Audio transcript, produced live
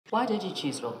Why did you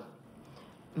choose law?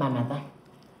 My mother.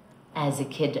 As a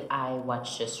kid, I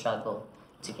watched her struggle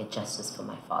to get justice for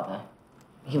my father.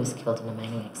 He was killed in a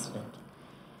mining accident.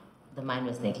 The mine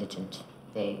was negligent.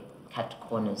 They cut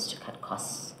corners to cut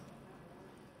costs.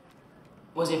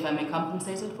 Was your family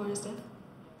compensated for his death?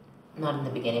 Not in the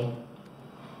beginning.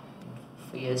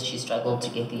 For years, she struggled to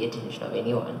get the attention of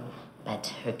anyone, but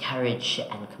her courage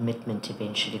and commitment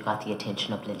eventually got the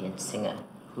attention of Lillian Singer,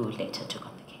 who later took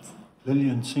on the case.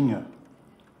 Lillian Singer?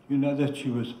 You know that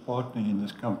she was a partner in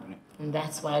this company. And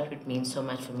that's why it would mean so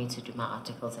much for me to do my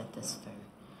articles at this firm.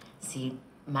 See,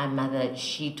 my mother,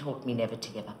 she taught me never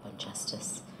to give up on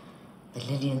justice. But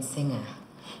Lillian Singer,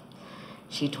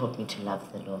 she taught me to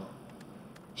love the law.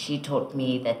 She taught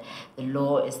me that the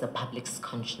law is the public's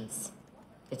conscience.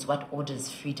 It's what orders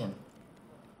freedom.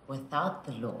 Without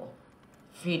the law,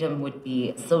 freedom would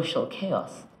be social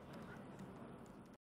chaos.